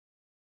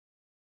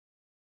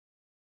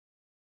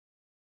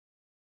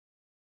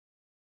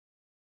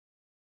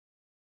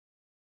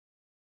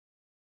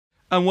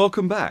And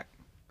welcome back.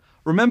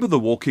 Remember the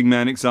walking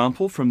man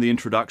example from the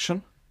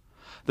introduction?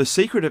 The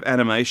secret of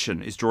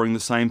animation is drawing the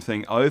same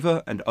thing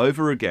over and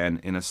over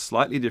again in a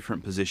slightly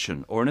different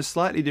position or in a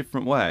slightly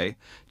different way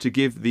to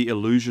give the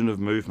illusion of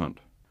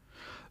movement.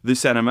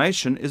 This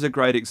animation is a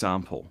great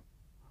example.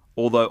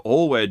 Although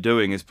all we're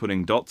doing is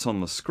putting dots on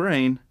the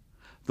screen,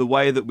 the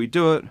way that we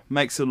do it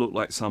makes it look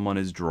like someone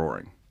is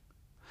drawing.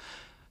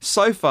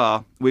 So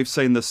far, we've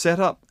seen the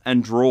setup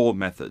and draw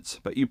methods,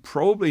 but you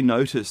probably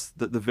noticed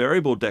that the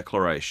variable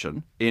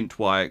declaration, int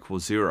y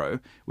equals 0,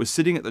 was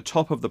sitting at the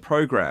top of the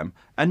program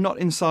and not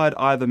inside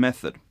either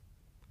method.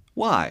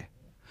 Why?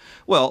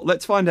 Well,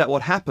 let's find out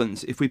what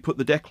happens if we put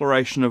the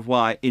declaration of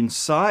y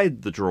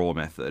inside the draw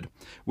method,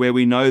 where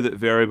we know that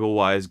variable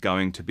y is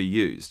going to be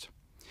used.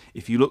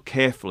 If you look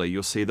carefully,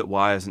 you'll see that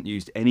y isn't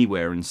used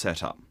anywhere in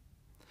setup.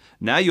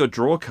 Now your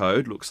draw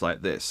code looks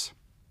like this.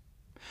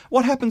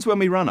 What happens when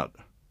we run it?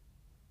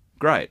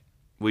 Great.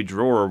 We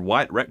draw a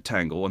white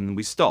rectangle and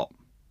we stop.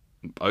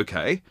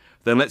 Okay,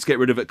 then let's get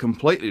rid of it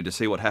completely to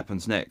see what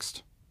happens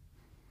next.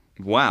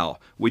 Wow,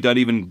 we don't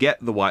even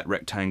get the white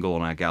rectangle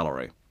on our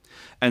gallery.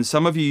 And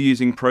some of you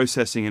using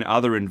processing in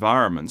other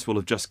environments will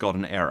have just got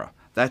an error.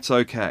 That's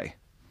okay.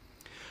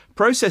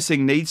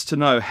 Processing needs to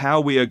know how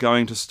we are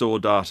going to store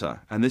data,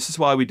 and this is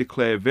why we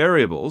declare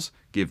variables,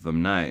 give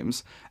them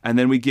names, and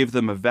then we give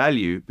them a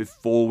value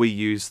before we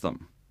use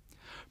them.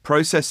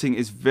 Processing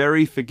is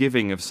very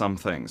forgiving of some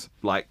things,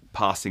 like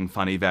passing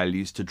funny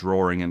values to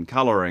drawing and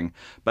colouring,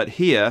 but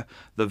here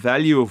the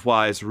value of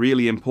y is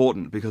really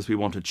important because we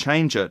want to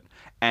change it,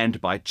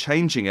 and by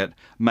changing it,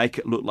 make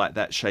it look like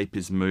that shape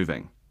is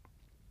moving.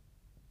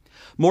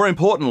 More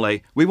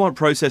importantly, we want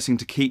processing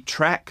to keep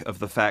track of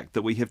the fact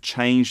that we have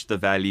changed the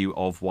value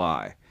of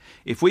y.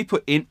 If we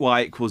put int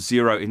y equals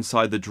 0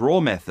 inside the draw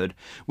method,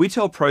 we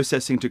tell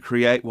processing to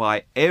create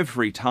y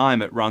every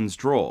time it runs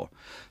draw.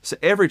 So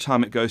every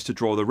time it goes to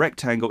draw the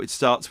rectangle, it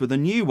starts with a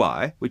new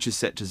y, which is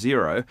set to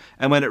 0,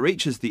 and when it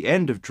reaches the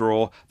end of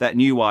draw, that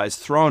new y is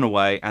thrown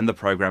away and the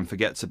program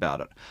forgets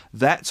about it.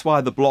 That's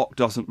why the block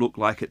doesn't look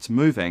like it's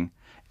moving.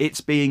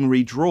 It's being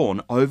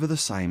redrawn over the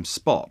same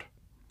spot.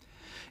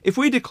 If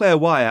we declare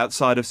y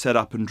outside of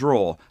setup and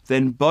draw,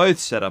 then both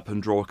setup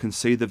and draw can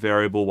see the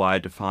variable y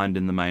defined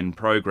in the main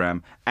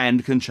program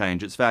and can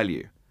change its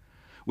value.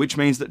 Which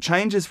means that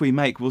changes we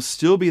make will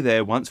still be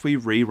there once we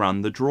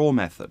rerun the draw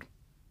method.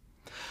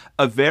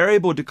 A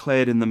variable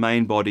declared in the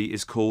main body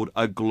is called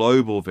a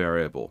global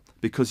variable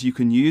because you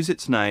can use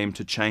its name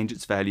to change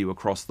its value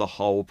across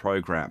the whole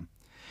program.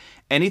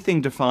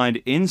 Anything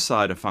defined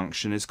inside a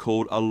function is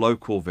called a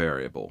local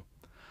variable.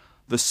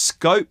 The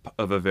scope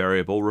of a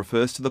variable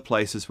refers to the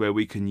places where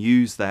we can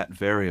use that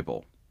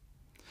variable.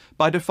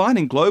 By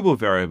defining global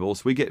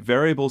variables, we get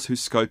variables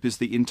whose scope is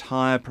the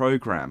entire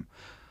program.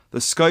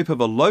 The scope of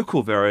a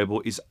local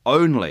variable is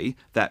only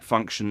that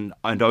function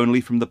and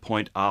only from the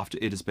point after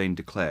it has been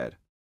declared.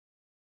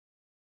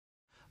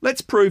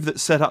 Let's prove that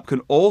setup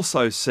can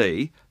also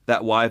see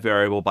that y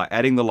variable by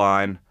adding the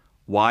line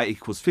y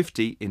equals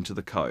 50 into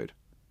the code.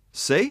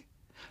 See?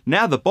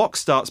 Now the box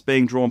starts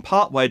being drawn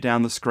partway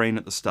down the screen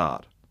at the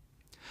start.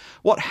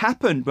 What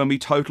happened when we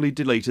totally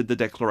deleted the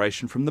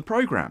declaration from the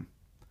program?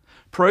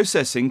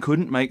 Processing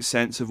couldn't make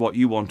sense of what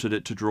you wanted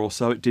it to draw,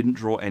 so it didn't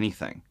draw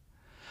anything.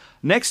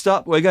 Next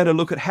up, we're going to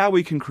look at how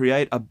we can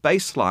create a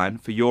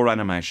baseline for your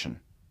animation.